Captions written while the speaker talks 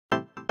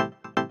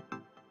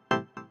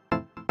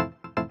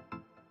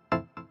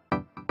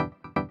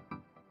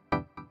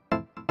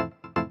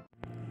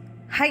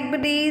Hi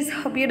buddies,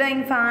 hope you're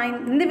doing fine.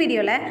 இந்த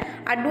வீடியோல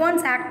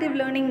Advanced Active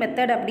Learning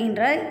Method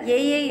அப்படின்ற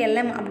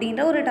AALM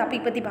அப்படின்ற ஒரு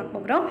டாபிக் பற்றி பார்க்க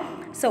போகிறோம்.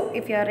 So,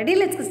 if you are ready,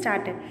 let's get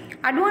started.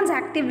 Advanced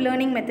Active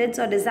Learning Methods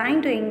are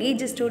designed to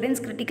engage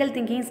students' critical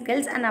thinking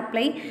skills and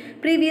apply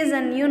previous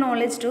and new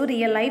knowledge to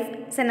real life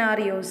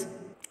scenarios.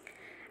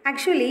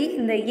 Actually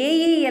இந்த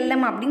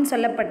ஏஏஎல்எம் அப்படின்னு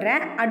சொல்லப்படுற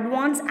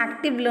advance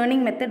active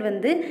learning method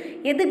வந்து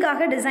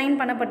எதுக்காக design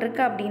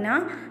பண்ணப்பட்டிருக்கு அப்படின்னா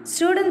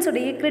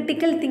ஸ்டூடெண்ட்ஸுடைய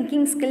critical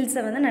thinking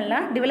ஸ்கில்ஸை வந்து நல்லா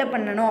develop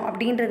பண்ணணும்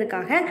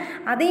அப்படின்றதுக்காக,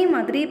 அதே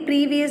மாதிரி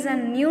ப்ரீவியஸ்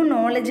அண்ட் நியூ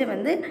நாலேஜை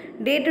வந்து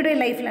டே டு டே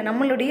லைஃப்பில்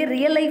நம்மளுடைய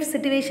ரியல் லைஃப்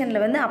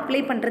சிச்சுவேஷனில் வந்து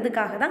அப்ளை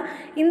பண்ணுறதுக்காக தான்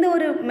இந்த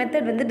ஒரு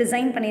மெத்தட் வந்து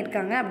டிசைன்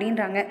பண்ணியிருக்காங்க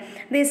அப்படின்றாங்க.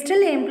 They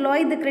still employ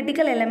the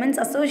critical elements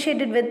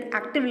associated with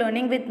active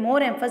learning with more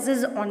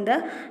emphasis on the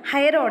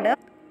higher order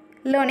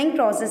learning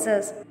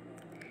processes.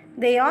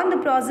 They are the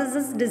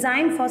processes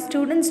designed for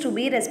students to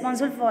be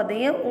responsible for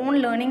their own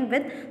learning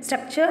with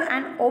structure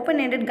and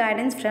open-ended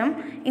guidance from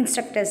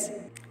instructors.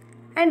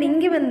 And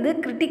இங்கே வந்து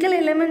critical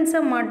எலிமெண்ட்ஸை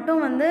மட்டும்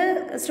வந்து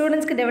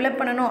ஸ்டூடெண்ட்ஸ்க்கு develop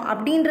பண்ணணும்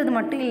அப்படின்றது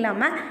மட்டும்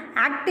இல்லாமல்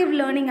active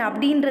learning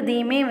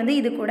அப்படின்றதையுமே வந்து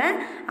இது கூட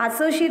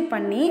அசோசியேட்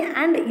பண்ணி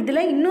அண்ட்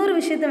இதில் இன்னொரு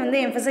விஷயத்தை வந்து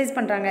எம்ஃபசைஸ்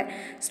பண்ணுறாங்க.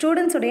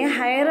 ஸ்டூடெண்ட்ஸுடைய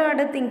ஹையர்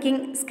ஆர்டர்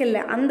திங்கிங்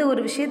ஸ்கில்லை அந்த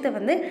ஒரு விஷயத்தை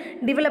வந்து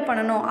டெவலப்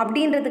பண்ணணும்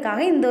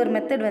அப்படின்றதுக்காக இந்த ஒரு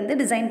மெத்தட் வந்து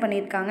டிசைன்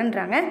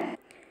பண்ணியிருக்காங்கன்றாங்க.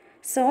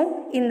 ஸோ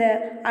இந்த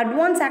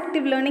அட்வான்ஸ்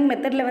ஆக்டிவ் லேர்னிங்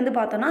மெத்தடில் வந்து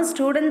பார்த்தோன்னா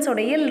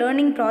ஸ்டூடெண்ட்ஸோடைய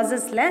லேர்னிங்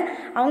ப்ராசஸில்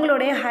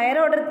அவங்களுடைய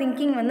ஹையர் ஆர்டர்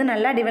திங்கிங் வந்து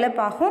நல்லா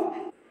டெவலப் ஆகும்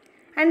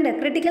அண்ட்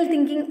கிரிட்டிக்கல்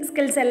திங்கிங்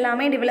ஸ்கில்ஸ்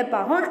எல்லாமே டெவலப்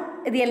ஆகும்.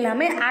 இது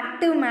எல்லாமே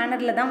ஆக்டிவ்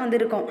மேனரில் தான் வந்து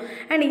இருக்கும்.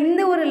 அண்ட்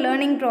இந்த ஒரு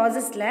லேர்னிங்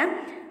ப்ராசஸில்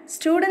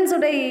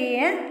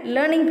ஸ்டூடெண்ட்ஸுடைய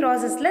லேர்னிங்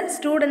ப்ராசஸில்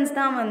ஸ்டூடெண்ட்ஸ்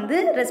தான் வந்து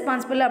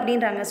ரெஸ்பான்சிபிள்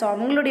அப்படின்றாங்க. ஸோ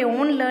அவங்களுடைய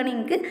ஓன்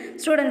லேர்னிங்க்கு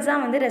ஸ்டூடெண்ட்ஸ்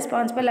தான் வந்து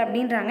ரெஸ்பான்சிபிள்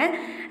அப்படின்றாங்க.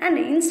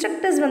 அண்ட்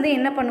இன்ஸ்ட்ரக்டர்ஸ் வந்து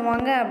என்ன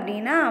பண்ணுவாங்க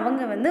அப்படின்னா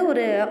அவங்க வந்து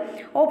ஒரு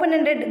ஓப்பன்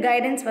எண்டட்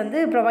கைடன்ஸ் வந்து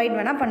ப்ரொவைட்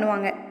வேணால்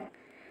பண்ணுவாங்க.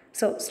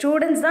 ஸோ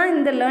ஸ்டூடெண்ட்ஸ் தான்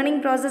இந்த லேர்னிங்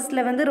ப்ராசஸில்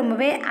வந்து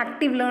ரொம்பவே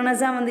ஆக்டிவ்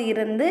லேர்னர்ஸாக வந்து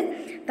இருந்து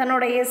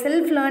தன்னுடைய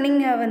செல்ஃப்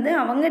லேர்னிங்கை வந்து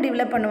அவங்க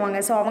டெவலப் பண்ணுவாங்க.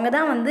 ஸோ அவங்க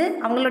தான் வந்து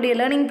அவங்களுடைய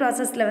லேர்னிங்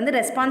ப்ராசஸில் வந்து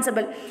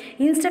ரெஸ்பான்சிபிள்.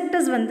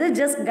 இன்ஸ்ட்ரக்டர்ஸ் வந்து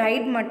ஜஸ்ட்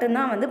கைட்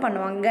மட்டும்தான் வந்து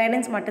பண்ணுவாங்க,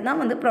 கைடன்ஸ்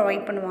மட்டும்தான் வந்து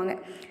ப்ரொவைட் பண்ணுவாங்க.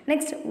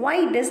 Next, why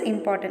it is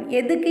important,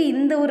 எதுக்கு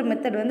இந்த ஒரு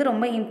மெத்தட் வந்து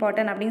ரொம்ப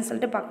இம்பார்ட்டன்ட் அப்படின்னு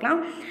சொல்லிட்டு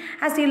பார்க்கலாம்.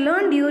 as you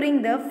learn during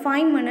the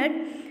 5-minute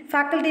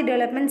faculty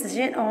development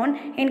session on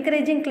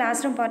encouraging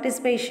classroom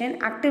participation,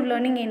 active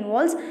learning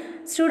involves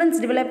students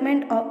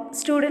development of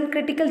student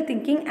critical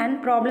thinking and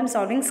problem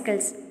solving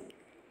skills.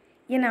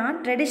 ஏன்னா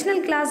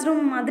traditional class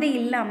room மாதிரி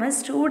இல்லாமல்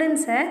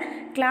ஸ்டூடெண்ட்ஸை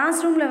class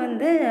ரூமில்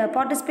வந்து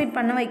participate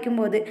பண்ண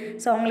வைக்கும்போது,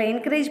 so அவங்கள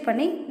encourage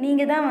பண்ணி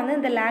நீங்கள் தான் வந்து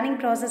இந்த லேர்னிங்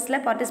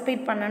ப்ராசஸில்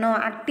பார்ட்டிசிபேட் பண்ணணும்,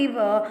 ஆக்டிவ்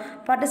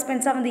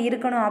பார்ட்டிசிபெண்ட்ஸாக வந்து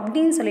இருக்கணும்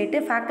அப்படின்னு சொல்லிட்டு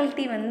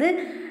ஃபேக்கல்ட்டி வந்து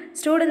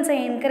ஸ்டூடெண்ட்ஸை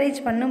என்கரேஜ்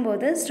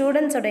பண்ணும்போது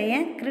ஸ்டூடெண்ட்ஸோடைய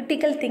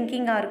கிரிட்டிக்கல்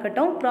திங்கிங்காக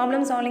இருக்கட்டும்,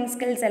 ப்ராப்ளம் சால்விங்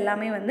ஸ்கில்ஸ்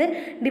எல்லாமே வந்து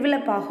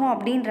டெவலப் ஆகும்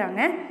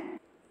அப்படின்றாங்க.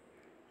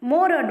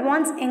 More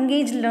advanced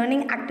engaged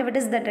learning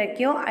activities that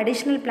require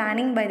additional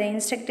planning by the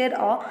instructor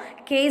or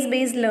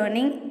case-based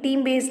learning,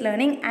 team-based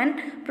learning and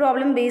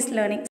problem-based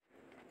learning.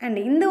 And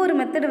இந்த ஒரு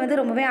மெத்தட் வந்து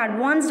ரொம்பவே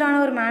அட்வான்ஸ்டான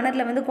ஒரு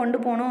மேனரில் வந்து கொண்டு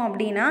போனோம்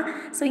அப்படின்னா,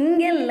 ஸோ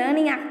இங்கே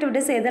லேர்னிங்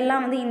ஆக்டிவிட்டீஸ்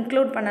எதெல்லாம் வந்து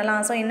இன்க்ளூட்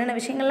பண்ணலாம், ஸோ என்னென்ன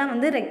விஷயங்கள்லாம்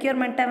வந்து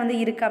ரெக்யர்மெண்ட்டாக வந்து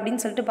இருக்குது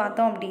அப்படின்னு சொல்லிட்டு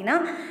பார்த்தோம் அப்படின்னா,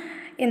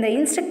 இந்த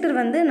இன்ஸ்ட்ரக்டர்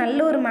வந்து நல்ல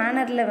ஒரு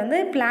மேனரில் வந்து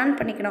பிளான்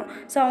பண்ணிக்கணும்.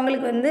 ஸோ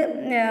அவங்களுக்கு வந்து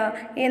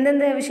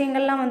எந்தெந்த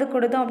விஷயங்கள்லாம் வந்து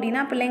கொடுத்தோம்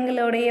அப்படின்னா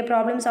பிள்ளைங்களுடைய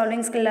ப்ராப்ளம்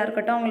சால்விங் ஸ்கில்லாக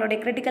இருக்கட்டும், அவங்களுடைய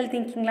கிரிட்டிக்கல்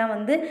திங்கிங்லாம்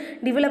வந்து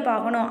டெவலப்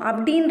ஆகணும்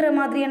அப்படின்ற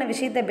மாதிரியான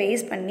விஷயத்தை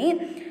பேஸ் பண்ணி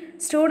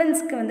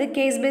ஸ்டூடெண்ட்ஸ்க்கு வந்து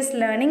case paste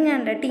learning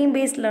and team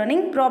paste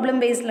learning,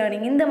 problem paste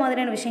learning இந்த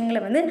மாதிரியான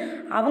விஷயங்களை வந்து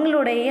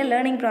அவங்களுடைய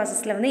லேர்னிங்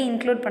ப்ராசஸில் வந்து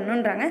இன்க்ளூட்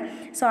பண்ணுன்றாங்க.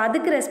 ஸோ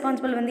அதுக்கு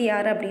ரெஸ்பான்சிபிள் வந்து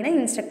யார் அப்படின்னா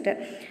instructor.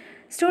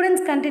 Students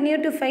continue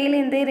to fail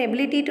in their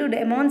ability to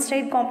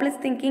demonstrate complex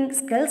thinking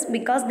skills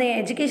because their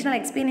educational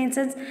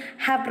experiences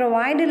have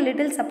provided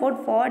little support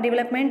for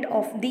development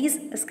of these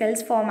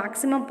skills for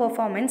maximum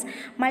performance.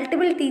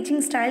 Multiple teaching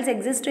styles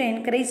exist to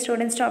encourage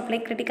students to apply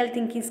critical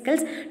thinking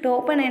skills to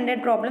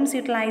open-ended problems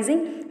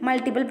utilizing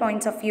multiple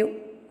points of view.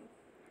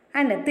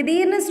 And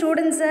திடீர்னு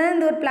ஸ்டூடெண்ட்ஸை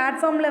இந்த ஒரு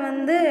பிளாட்ஃபார்மில்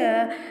வந்து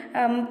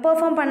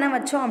perform பண்ண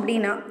வச்சோம்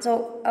அப்படின்னா, so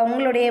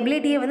அவங்களுடைய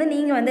எபிலிட்டியை வந்து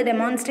நீங்கள் வந்து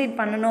டெமான்ஸ்ட்ரேட்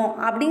பண்ணணும்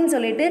அப்படின்னு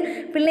சொல்லிட்டு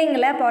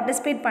பிள்ளைங்களை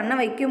பார்ட்டிசிபேட் பண்ண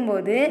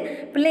வைக்கும்போது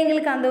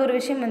பிள்ளைங்களுக்கு அந்த ஒரு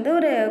விஷயம் வந்து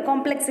ஒரு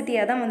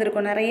காம்ப்ளெக்சிட்டியாக தான்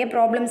வந்திருக்கும். நிறைய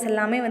ப்ராப்ளம்ஸ்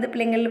எல்லாமே வந்து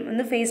பிள்ளைங்கள்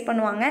வந்து ஃபேஸ்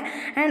பண்ணுவாங்க.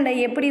 அண்ட்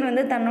எப்படி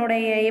வந்து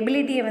தன்னுடைய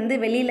எபிலிட்டியை வந்து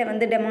வெளியில்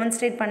வந்து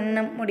டெமான்ஸ்ட்ரேட்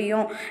பண்ண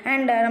முடியும்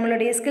அண்ட்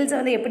நம்மளுடைய ஸ்கில்ஸை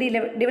வந்து எப்படி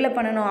டெவலப்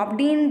பண்ணணும்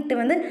அப்படின்ட்டு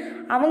வந்து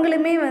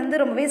அவங்களுமே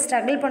வந்து ரொம்பவே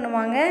ஸ்ட்ரகிள்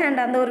பண்ணுவாங்க.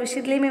 அண்ட் அந்த ஒரு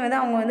விஷயத்துலேயுமே வந்து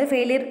அவங்க வந்து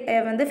ஃபெயிலியர்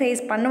வந்து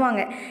ஃபேஸ்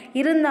பண்ணுவாங்க.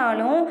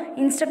 இருந்தாலும்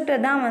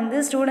இன்ஸ்ட்ரக்டர் தான் வந்து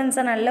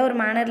ஸ்டூடெண்ட்ஸை நல்ல ஒரு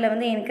மேனரில்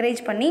வந்து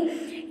என்கரேஜ் பண்ணி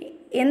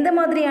எந்த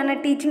மாதிரியான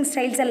டீச்சிங்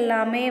ஸ்டைல்ஸ்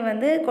எல்லாமே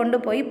வந்து கொண்டு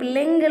போய்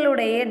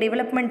பிள்ளைங்களுடைய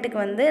டெவலப்மெண்ட்டுக்கு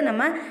வந்து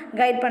நம்ம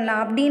கைட்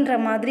பண்ணலாம் அப்படின்ற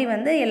மாதிரி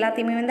வந்து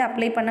எல்லாத்தையுமே வந்து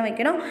அப்ளை பண்ண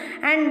வைக்கணும்.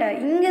 அண்ட்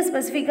இங்கே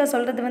ஸ்பெசிஃபிக்காக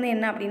சொல்கிறது வந்து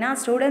என்ன அப்படின்னா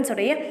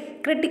ஸ்டூடெண்ட்ஸோடைய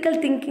கிரிட்டிக்கல்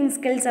திங்கிங்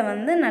ஸ்கில்ஸை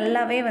வந்து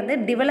நல்லாவே வந்து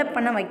டெவலப்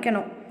பண்ண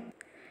வைக்கணும்.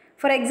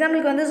 ஃபார்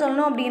எக்ஸாம்பிளுக்கு வந்து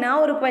சொல்லணும் அப்படின்னா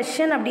ஒரு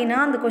கொஷின் அப்படின்னா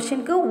அந்த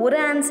கொஷினுக்கு ஒரு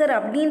ஆன்சர்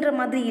அப்படின்ற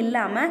மாதிரி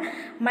இல்லாமல்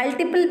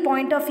மல்டிபிள்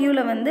பாயிண்ட் ஆஃப்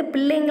வியூவில் வந்து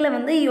பிள்ளைங்களை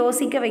வந்து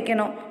யோசிக்க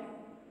வைக்கணும்.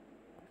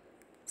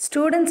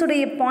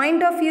 ஸ்டூடெண்ட்ஸுடைய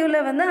பாயிண்ட் ஆஃப்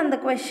வியூவில் வந்து அந்த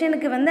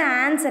கொஷனுக்கு வந்து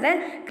ஆன்சரை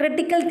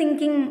கிரிட்டிக்கல்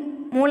திங்கிங்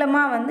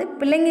மூலமாக வந்து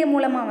பிள்ளைங்க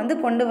மூலமாக வந்து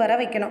கொண்டு வர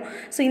வைக்கணும்.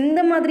 ஸோ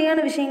இந்த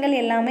மாதிரியான விஷயங்கள்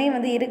எல்லாமே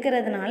வந்து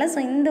இருக்கிறதுனால ஸோ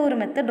இந்த ஒரு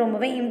மெத்தட்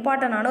ரொம்பவே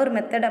இம்பார்ட்டண்டான ஒரு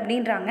மெத்தட்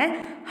அப்படின்றாங்க.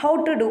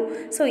 How to two.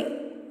 ஸோ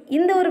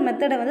இந்த ஒரு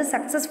மெத்தடை வந்து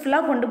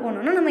சக்ஸஸ்ஃபுல்லாக கொண்டு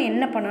போகணுன்னா நம்ம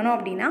என்ன பண்ணணும்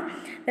அப்படின்னா,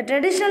 the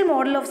traditional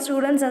model of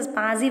students as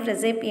passive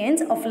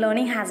recipients of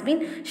learning has been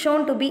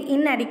shown to be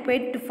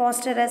inadequate to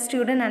foster a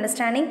student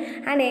understanding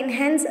and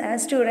enhance a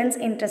student's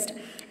interest.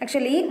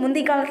 Actually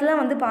முந்தைய காலத்தில்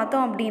வந்து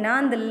பார்த்தோம் அப்படின்னா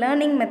அந்த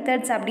லேர்னிங்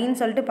மெத்தட்ஸ் அப்படின்னு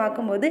சொல்லிட்டு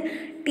பார்க்கும்போது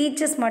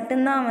டீச்சர்ஸ்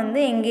மட்டும்தான் வந்து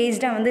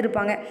எங்கேஜ்டாக வந்து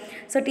இருப்பாங்க.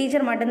 ஸோ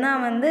டீச்சர்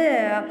மட்டும்தான் வந்து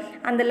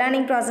அந்த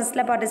லேர்னிங்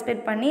ப்ராசஸில்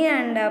பார்ட்டிசிபேட் பண்ணி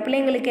அண்ட்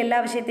பிள்ளைங்களுக்கு எல்லா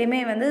விஷயத்தையுமே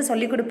வந்து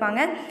சொல்லிக்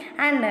கொடுப்பாங்க.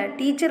 அண்ட்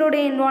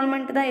டீச்சரோடைய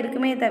இன்வால்மெண்ட் தான்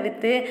இருக்குமே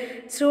தவிர்த்து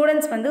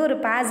ஸ்டூடெண்ட்ஸ் வந்து ஒரு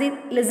பாசிவ்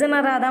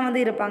லிசனராக தான்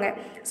வந்து இருப்பாங்க.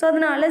 ஸோ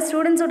அதனால்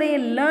ஸ்டூடெண்ட்ஸுடைய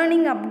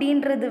லேர்னிங்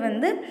அப்படின்றது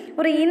வந்து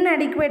ஒரு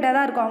இன்அடிக்குவேட்டாக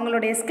தான் இருக்கும்.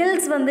 அவங்களுடைய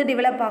ஸ்கில்ஸ் வந்து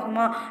டெவலப்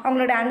ஆகுமா,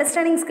 அவங்களோட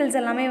அண்டர்ஸ்டாண்டிங் ஸ்கில்ஸ்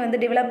எல்லாமே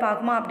வந்து டெவலப்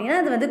ஆகுமா அப்படின்னா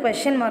அது வந்து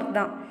கொஸ்டின் மார்க்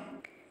தான்.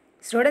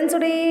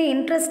 ஸ்டூடெண்ட்ஸுடைய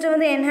இன்ட்ரெஸ்ட்டை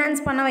வந்து என்ஹான்ஸ்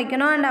பண்ண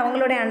வைக்கணும் அண்ட்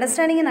அவங்களுடைய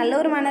அண்டர்ஸ்டாண்டிங்கை நல்ல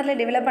ஒரு மேனரில்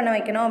டெவலப் பண்ண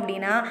வைக்கணும்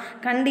அப்படின்னா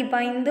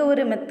கண்டிப்பாக இந்த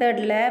ஒரு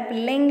மெத்தடில்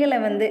பிள்ளைங்களை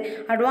வந்து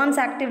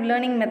அட்வான்ஸ் ஆக்டிவ்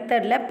லேர்னிங்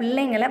மெத்தடில்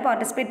பிள்ளைங்களை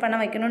பார்ட்டிசிபேட் பண்ண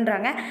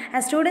வைக்கணுன்றாங்க.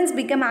 as students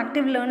become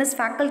active learners,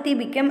 faculty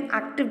become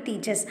active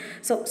teachers.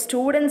 So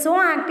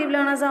ஸ்டூடெண்ட்ஸும் ஆக்டிவ்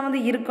லேர்னர்ஸாக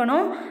வந்து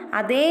இருக்கணும்.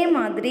 அதே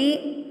மாதிரி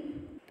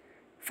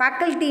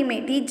ஃபேக்கல்ட்டியுமே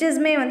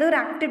டீச்சர்ஸுமே வந்து ஒரு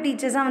ஆக்டிவ்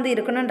டீச்சர்ஸாக வந்து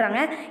இருக்கணுன்றாங்க.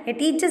 a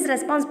teacher's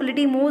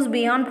responsibility moves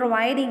beyond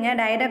providing a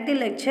didactic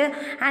lecture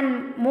and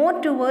more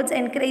towards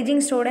encouraging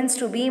students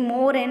to be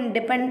more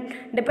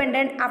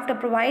independent after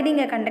providing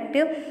a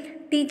conducive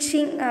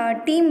teaching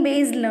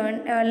team-based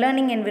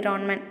learning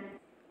environment.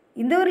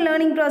 இந்த ஒரு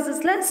லேர்னிங்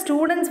ப்ராசஸில்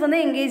ஸ்டூடெண்ட்ஸ் வந்து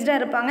எங்கேஜாக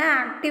இருப்பாங்க,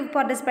 ஆக்டிவ்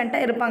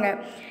பார்ட்டிசிபெண்ட்டாக இருப்பாங்க.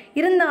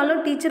 இருந்தாலும்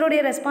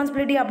டீச்சருடைய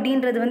ரெஸ்பான்சிபிலிட்டி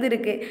அப்படின்றது வந்து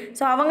இருக்குது.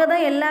 ஸோ அவங்க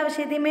தான் எல்லா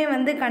விஷயத்தையுமே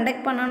வந்து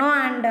கண்டக்ட் பண்ணணும்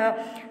அண்ட்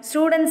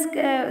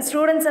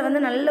ஸ்டூடெண்ட்ஸை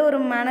வந்து நல்ல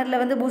ஒரு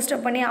மேனரில் வந்து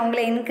பூஸ்டப் பண்ணி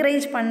அவங்கள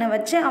என்கரேஜ் பண்ண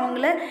வச்சு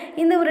அவங்கள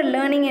இந்த ஒரு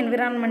லேர்னிங்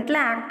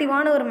என்விரான்மெண்ட்டில்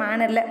ஆக்டிவான ஒரு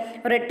மேனரில்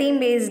ஒரு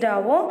டீம்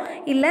பேஸ்டாகவோ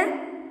இல்லை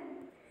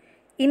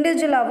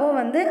இண்டிவிஜுவலாகவோ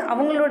வந்து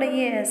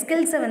அவங்களுடைய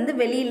ஸ்கில்ஸை வந்து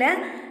வெளியில்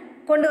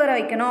கொண்டு வர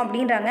வைக்கணும்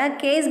அப்படின்றாங்க.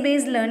 Case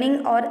paste learning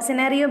R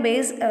scenario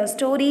paste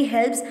story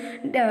helps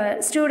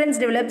students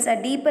develops a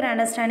deeper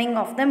understanding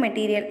of the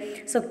material.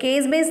 So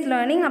case paste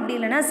learning அப்படி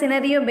இல்லைனா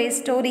சினாரியோ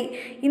பேஸ்ட் ஸ்டோரி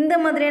இந்த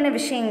மாதிரியான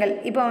விஷயங்கள்.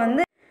 இப்போ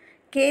வந்து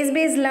கேஸ்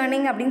பேஸ்ட்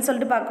லேர்னிங் அப்படின்னு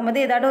சொல்லிட்டு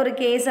பார்க்கும்போது ஏதாவது ஒரு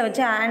கேஸை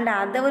வச்சு அண்ட்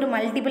அதை ஒரு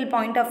மல்டிபிள்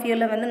பாயிண்ட் ஆஃப்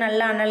வியூவில் வந்து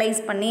நல்லா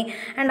அனலைஸ் பண்ணி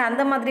அண்ட்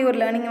அந்த மாதிரி ஒரு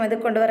லேர்னிங்கை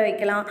வந்து கொண்டு வர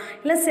வைக்கலாம்.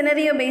 இல்லை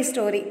சினாரியோ பேஸ்ட்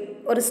ஸ்டோரி,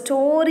 ஒரு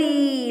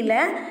ஸ்டோரியில்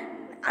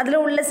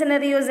அதில் உள்ள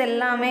சினரியோஸ்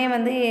எல்லாமே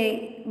வந்து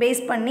பேஸ்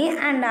பண்ணி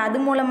அண்ட் அது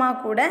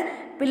மூலமாக கூட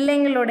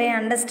பிள்ளைங்களுடைய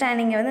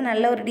அண்டர்ஸ்டாண்டிங்கை வந்து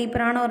நல்ல ஒரு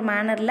டீப்பரான ஒரு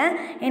மேனரில்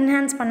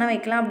என்ஹான்ஸ் பண்ண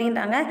வைக்கலாம்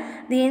அப்படின்றாங்க.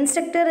 தி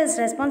instructor is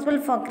responsible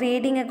for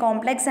creating a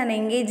complex and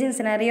engaging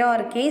scenario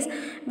R case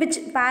which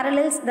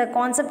parallels the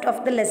concept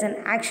of the lesson.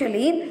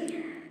 Actually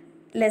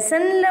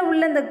லெசனில்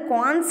உள்ள இந்த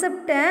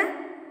கான்செப்டை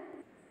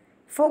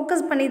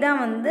ஃபோக்கஸ் பண்ணி தான்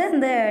வந்து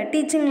அந்த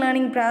டீச்சிங்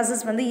லேர்னிங்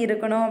ப்ராசஸ் வந்து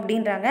இருக்கணும்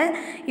அப்படின்றாங்க.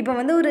 இப்போ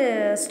வந்து ஒரு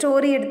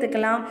ஸ்டோரி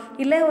எடுத்துக்கலாம்,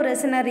 இல்லை ஒரு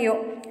சினரியோ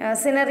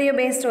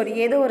பேஸ்ட் ஸ்டோரி,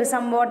 ஏதோ ஒரு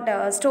சம்வாட்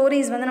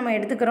ஸ்டோரிஸ் வந்து நம்ம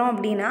எடுத்துக்கிறோம்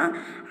அப்படின்னா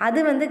அது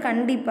வந்து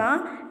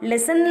கண்டிப்பாக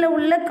லெசனில்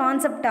உள்ள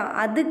கான்செப்டாக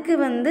அதுக்கு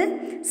வந்து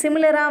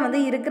சிமிலராக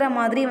வந்து இருக்கிற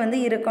மாதிரி வந்து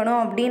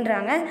இருக்கணும்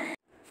அப்படின்றாங்க.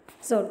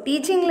 ஸோ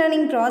டீச்சிங்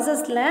லேர்னிங்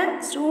ப்ராசஸில்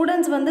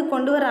ஸ்டூடெண்ட்ஸ் வந்து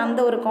கொண்டு வர அந்த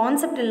ஒரு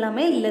கான்செப்ட்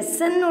எல்லாமே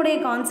லெசனுடைய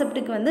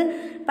கான்செப்டுக்கு வந்து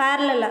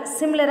பேரலாக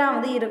சிமிலராக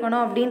வந்து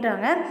இருக்கணும்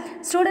அப்படின்றாங்க.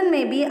 Student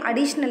may be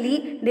additionally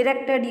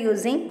directed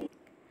using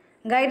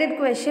guided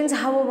questions.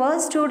 However,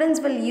 students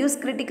will use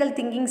critical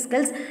thinking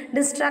skills,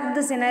 distract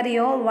the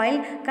scenario while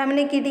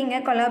communicating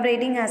and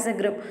collaborating as a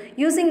group.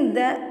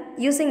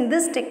 Using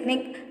this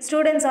technique,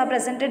 students are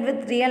presented with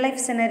real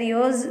life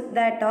scenarios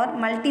that are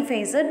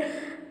multifaceted.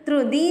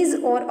 Through these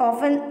or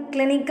often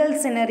clinical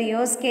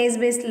scenarios,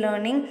 case-based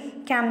learning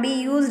can be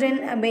used in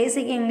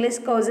basic English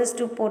courses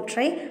to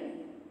portray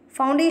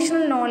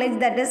foundational knowledge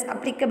that is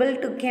applicable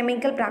to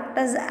chemical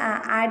practice,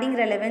 adding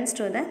relevance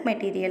to the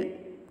material.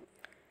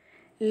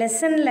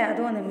 லெசனில்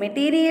அதுவும் அந்த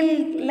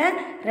மெட்டீரியலில்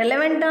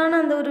ரெலவெண்ட்டான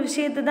அந்த ஒரு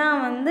விஷயத்தை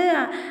தான் வந்து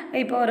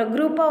இப்போ ஒரு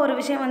குரூப்பாக ஒரு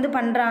விஷயம் வந்து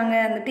பண்ணுறாங்க.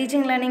 அந்த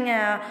டீச்சிங் லேர்னிங்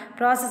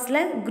ப்ராசஸில்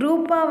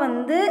குரூப்பாக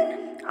வந்து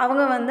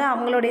அவங்க வந்து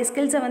அவங்களுடைய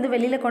ஸ்கில்ஸை வந்து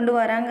வெளியில் கொண்டு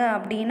வராங்க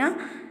அப்படின்னா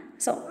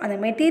ஸோ அந்த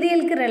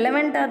மெட்டீரியலுக்கு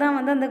ரெலவெண்ட்டாக தான்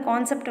வந்து அந்த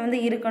கான்செப்ட் வந்து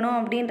இருக்கணும்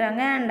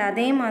அப்படின்றாங்க. அண்ட்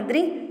அதே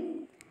மாதிரி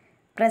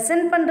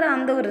ப்ரெசென்ட் பண்ணுற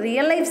அந்த ஒரு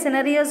ரியல் லைஃப்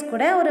சினரியோஸ்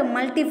கூட ஒரு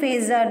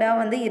மல்டிஃபேஸடாக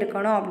வந்து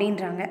இருக்கணும்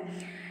அப்படின்றாங்க.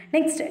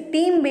 நெக்ஸ்ட்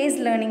டீம்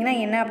பேஸ்ட் லேர்னிங்னா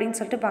என்ன அப்படின்னு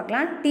சொல்லிட்டு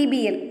பார்க்கலாம்.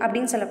 டிபிஎல்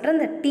அப்படின்னு சொல்லப்பட்ட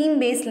இந்த டீம்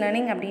பேஸ்ட்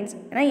லேர்னிங்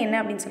அப்படின்னா என்ன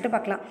அப்படின்னு சொல்லிட்டு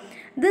பார்க்கலாம்.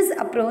 This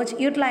approach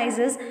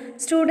utilizes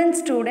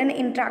student-student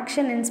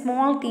interaction in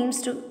small teams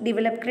to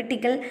develop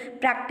critical,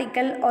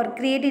 practical or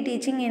creative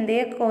teaching in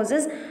their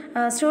courses.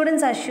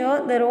 Students assure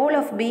the role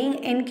of being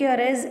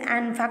encouraged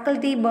and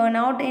faculty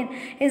burnout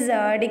is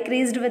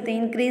decreased with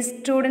increased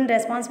student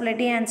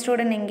responsibility and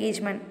student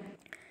engagement.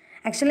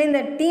 Actually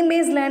இந்த team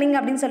paste learning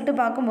அப்படின்னு சொல்லிட்டு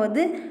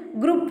பார்க்கும்போது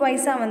group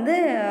வைஸாக வந்து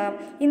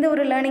இந்த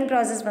ஒரு learning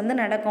process வந்து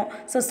நடக்கும்.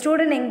 ஸோ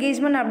ஸ்டூடெண்ட்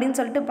என்கேஜ்மெண்ட் அப்படின்னு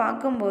சொல்லிட்டு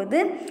பார்க்கும்போது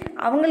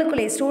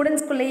அவங்களுக்குள்ளேயே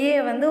ஸ்டூடெண்ட்ஸ்குள்ளேயே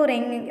வந்து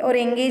ஒரு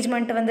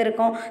என்கேஜ்மெண்ட் வந்து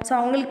இருக்கும். ஸோ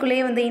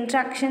அவங்களுக்குள்ளேயே வந்து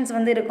இன்ட்ராக்ஷன்ஸ்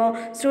வந்து இருக்கும்.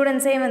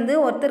 ஸ்டூடெண்ட்ஸே வந்து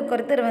ஒருத்தருக்கு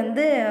ஒருத்தர்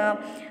வந்து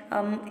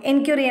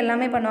என்க்யூரி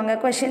எல்லாமே பண்ணுவாங்க.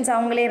 கொஷின்ஸ்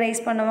அவங்களே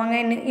ரைஸ் பண்ணுவாங்க,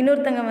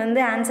 இன்னொருத்தங்க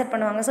வந்து ஆன்சர்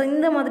பண்ணுவாங்க. ஸோ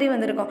இந்த மாதிரி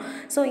வந்து இருக்கும்.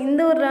 ஸோ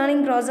இந்த ஒரு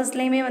லேர்னிங்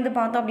ப்ராசஸ்லேயுமே வந்து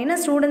பார்த்தோம் அப்படின்னா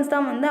ஸ்டூடெண்ட்ஸ்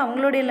தான் வந்து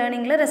அவங்களுடைய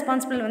லேர்னிங்கில்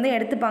ரெஸ்பான்சிபிள் வந்து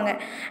எடுத்துப்பாங்க.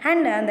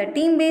 அண்ட் அந்த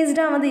டீம்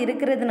பேஸ்டாக வந்து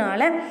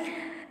இருக்கிறதுனால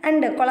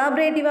அண்ட்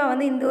கொலாபரேட்டிவாக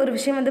வந்து இந்த ஒரு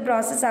விஷயம் வந்து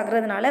ப்ராசஸ்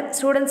ஆகுறதுனால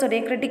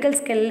ஸ்டூடெண்ட்ஸோடைய கிரிட்டிக்கல்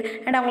ஸ்கில்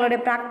அண்ட் அவங்களுடைய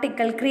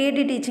ப்ராக்டிக்கல்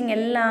க்ரியேட்டிவ் டீச்சிங்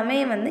எல்லாமே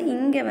வந்து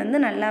இங்கே வந்து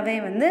நல்லாவே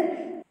வந்து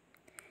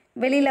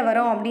வெளியில்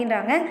வரும்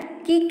அப்படின்றாங்க.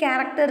 Key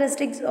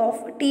characteristics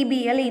of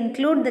DPL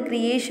include the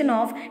creation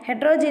of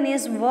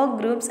heterogeneous work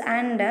groups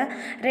and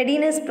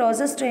readiness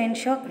process to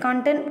ensure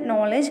content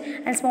knowledge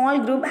and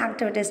small group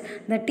activities.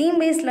 The team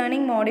paste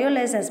learning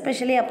module is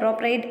especially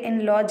appropriate in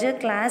larger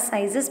class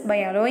sizes by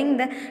allowing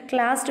the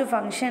class to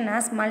function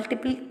as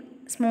multiple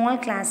small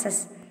classes.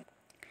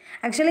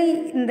 Actually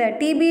இந்த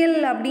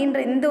DPL அப்படின்ற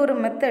இந்த ஒரு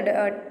method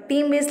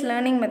team paste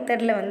learning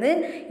மெத்தடில் வந்து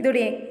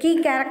இதோடைய key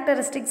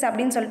characteristics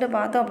அப்படின்னு சொல்லிட்டு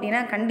பார்த்தோம்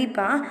அப்படின்னா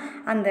கண்டிப்பாக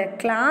அந்த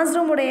கிளாஸ்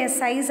ரூமுடைய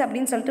சைஸ்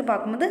அப்படின்னு சொல்லிட்டு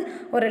பார்க்கும்போது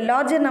ஒரு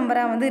லார்ஜர்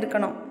நம்பராக வந்து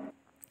இருக்கணும்.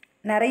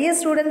 நிறைய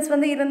ஸ்டூடெண்ட்ஸ்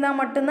வந்து இருந்தால்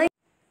மட்டும்தான்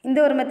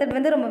இந்த ஒரு மெத்தட்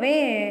வந்து ரொம்பவே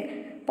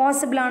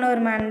பாசிபிளான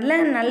ஒரு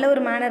நல்ல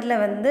ஒரு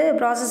மேனரில் வந்து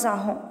ப்ராசஸ்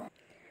ஆகும்.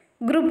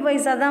 குரூப்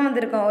வைஸாக தான் வந்து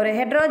இருக்கும். ஒரு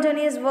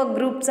ஹெட்ரோஜனியஸ் ஒர்க்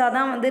குரூப்ஸாக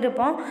தான் வந்து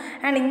இருப்போம்.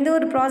 அண்ட் இந்த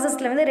ஒரு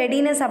ப்ராசஸில் வந்து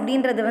ரெடினஸ்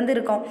அப்படின்றது வந்து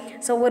இருக்கும்.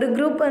 ஸோ ஒரு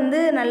குரூப் வந்து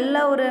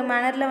நல்ல ஒரு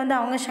மேனரில் வந்து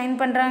அவங்க ஷைன்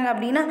பண்ணுறாங்க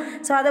அப்படின்னா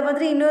ஸோ அதை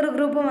பற்றி இன்னொரு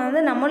குரூப்பும்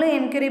வந்து நம்மளும்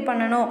என்கரேஜ்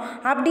பண்ணணும்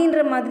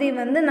அப்படின்ற மாதிரி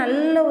வந்து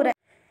நல்ல ஒரு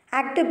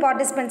ஆக்டிவ்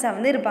பார்ட்டிசிபெண்ட்ஸாக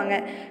வந்து இருப்பாங்க.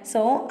 ஸோ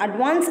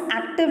அட்வான்ஸ்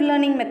ஆக்டிவ்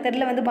லேர்னிங்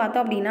மெத்தடில் வந்து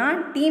பார்த்தோம் அப்படின்னா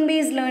டீம்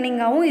பேஸ்ட்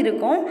லேர்னிங்காகவும்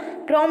இருக்கும்,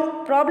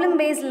 ப்ராப்ளம்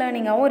பேஸ்ட்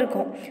லேர்னிங்காகவும்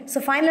இருக்கும். ஸோ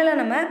ஃபைனலாக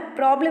நம்ம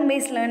ப்ராப்ளம்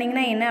பேஸ்ட்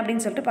லேர்னிங்னா என்ன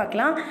அப்படின்னு சொல்லிட்டு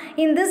பார்க்கலாம்.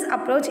 In this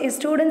approach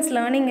students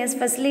learning is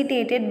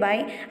facilitated by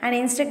and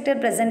instructor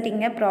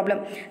presenting a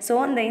problem. So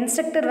அந்த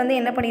இன்ஸ்ட்ரக்டர் வந்து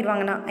என்ன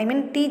பண்ணிடுவாங்கன்னா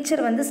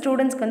டீச்சர் வந்து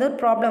ஸ்டூடெண்ட்ஸ்க்கு வந்து ஒரு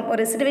ப்ராப்ளம்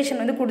ஒரு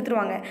சிச்சுவேஷன் வந்து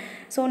கொடுத்துருவாங்க.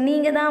 ஸோ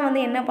நீங்கள் தான்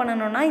வந்து என்ன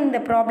பண்ணணும்னா இந்த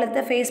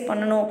ப்ராப்ளத்தை ஃபேஸ்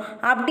பண்ணணும்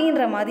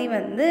அப்படின்ற மாதிரி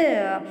வந்து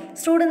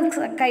ஸ்டூடெண்ட்ஸ்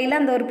கையில்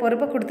அந்த ஒரு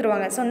பொறுப்பை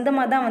கொடுத்துருவாங்க. ஸோ இந்த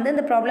மாதிரி தான் வந்து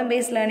இந்த ப்ராப்ளம்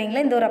பேஸ்ட்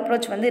லேர்னிங்கில் இந்த ஒரு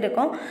அப்ரோச் வந்து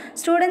இருக்கும்.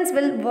 Students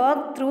will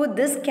work through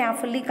this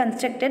carefully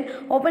constructed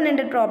open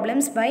ended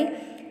problems by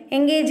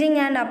engaging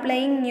and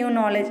applying new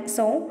knowledge.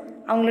 So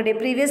அவங்களுடைய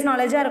ப்ரீவியஸ்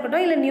நாலேஜாக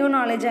இருக்கட்டும் இல்லை நியூ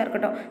நாலேஜாக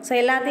இருக்கட்டும் ஸோ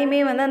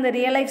எல்லாத்தையுமே வந்து அந்த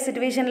ரியல் லைஃப்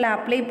சிச்சுவேஷனில்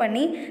அப்ளை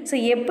பண்ணி ஸோ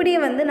எப்படி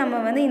வந்து நம்ம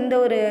வந்து இந்த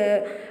ஒரு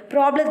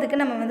ப்ராப்ளத்துக்கு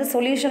நம்ம வந்து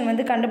சொல்யூஷன்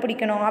வந்து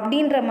கண்டுபிடிக்கணும்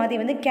அப்படின்ற மாதிரி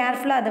வந்து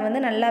கேர்ஃபுல்லாக அதை வந்து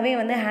நல்லாவே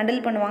வந்து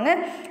ஹேண்டில் பண்ணுவாங்க,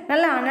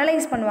 நல்லா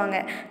அனலைஸ் பண்ணுவாங்க.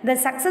 The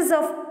success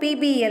of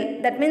BPL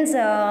that means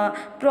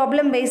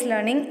problem paste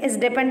learning is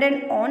depend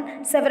on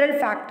several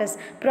factors.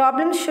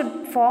 Problem should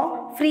for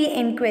free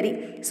enquiry.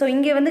 So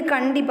இங்கே வந்து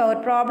கண்டிப்பாக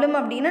ஒரு ப்ராப்ளம்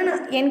அப்படின்னா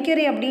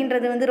என்கொயரி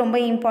அப்படின்றது வந்து ரொம்ப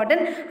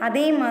இம்பார்ட்டன்ட்.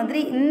 அதே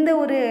மாதிரி இந்த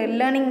ஒரு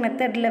லேர்னிங்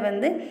மெத்தடில்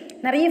வந்து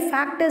நிறைய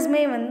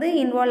ஃபேக்டர்ஸுமே வந்து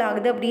இன்வால்வ்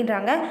ஆகுது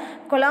அப்படின்றாங்க.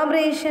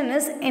 Collaboration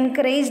is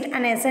encouraged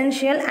and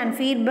essential and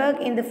feedback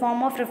in the form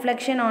of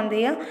reflection on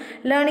their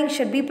learning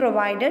should be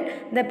provided.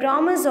 The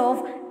promise of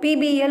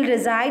PBL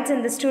resides in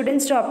the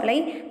students to apply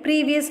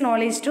previous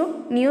knowledge to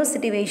new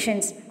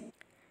situations.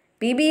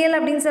 BPL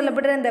அப்படின்னு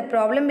சொல்லப்படுற இந்த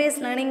problem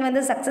paste learning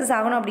வந்து success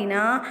ஆகணும்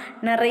அப்படின்னா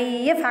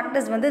நிறைய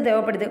factors வந்து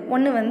தேவைப்படுது.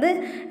 ஒன்று வந்து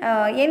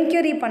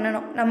என்கொயரி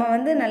பண்ணணும். நம்ம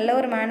வந்து நல்ல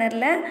ஒரு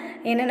மேனரில்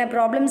என்னென்ன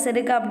ப்ராப்ளம்ஸ்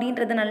இருக்குது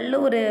அப்படின்றது நல்ல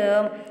ஒரு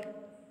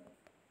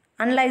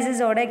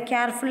அனலைசிஸோட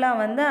கேர்ஃபுல்லாக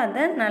வந்து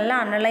அதை நல்லா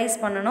அனலைஸ்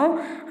பண்ணணும்.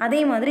 அதே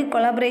மாதிரி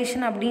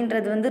கொலாபரேஷன்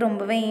அப்படின்றது வந்து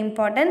ரொம்பவே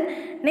இம்பார்ட்டன்ட்.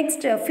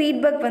 நெக்ஸ்ட்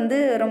ஃபீட்பேக் வந்து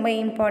ரொம்ப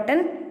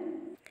இம்பார்ட்டன்ட்.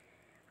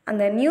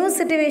 அந்த நியூ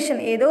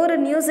சிச்சுவேஷன் ஏதோ ஒரு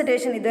நியூ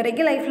சிச்சுவேஷன் இது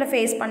வரைக்கும் லைஃப்பில்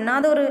ஃபேஸ்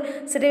பண்ணாத ஒரு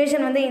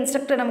சிச்சுவேஷன் வந்து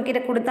இன்ஸ்ட்ரக்டர்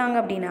நம்மக்கிட்ட கொடுத்தாங்க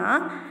அப்படின்னா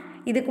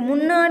இதுக்கு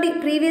முன்னாடி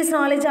ப்ரீவியஸ்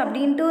நாலேஜ்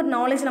அப்படின்ட்டு ஒரு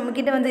நாலேஜ்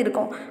நம்மக்கிட்ட வந்து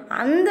இருக்கும்.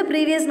 அந்த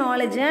ப்ரீவியஸ்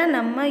நாலேஜை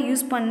நம்ம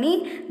யூஸ் பண்ணி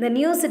இந்த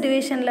நியூ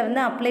சிச்சுவேஷனில்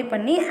வந்து அப்ளை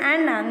பண்ணி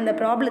அண்ட் அந்த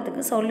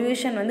ப்ராப்ளத்துக்கு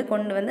சொல்யூஷன் வந்து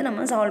கொண்டு வந்து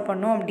நம்ம சால்வ்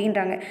பண்ணோம்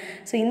அப்படின்றாங்க.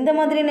 ஸோ இந்த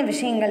மாதிரியான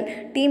விஷயங்கள்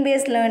team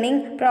paste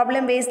learning,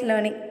 problem paste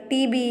learning,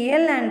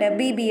 DPL and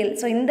BPL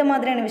so இந்த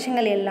மாதிரியான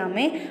விஷயங்கள்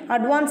எல்லாமே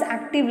அட்வான்ஸ்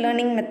ஆக்டிவ்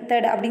லேர்னிங்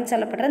மெத்தட் அப்படின்னு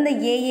சொல்லப்படுற இந்த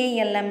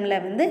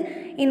AALMல வந்து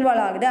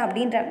இன்வால்வ் ஆகுது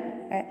அப்படின்றாங்க.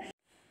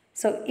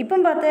 ஸோ இப்போ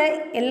பார்த்த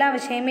எல்லா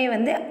விஷயமே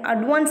வந்து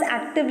அட்வான்ஸ்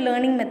ஆக்டிவ்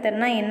லேர்னிங்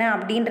மெத்தட்னா என்ன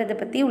அப்படின்றத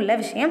பற்றி உள்ள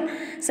விஷயம்.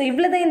 ஸோ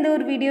இவ்வளோ தான்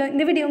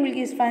இந்த வீடியோ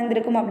உங்களுக்கு யூஸ்ஃபுல்லாக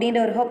இருந்திருக்கும்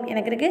அப்படின்ற ஒரு ஹோப்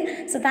எனக்கு இருக்குது.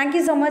 So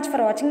thank you so much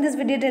for வாட்சிங் this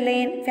video till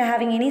end. If you are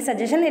having any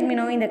suggestion, let me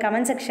know in the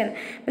comment section.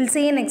 We'll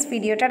see you next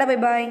video. Tada,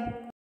 bye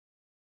bye.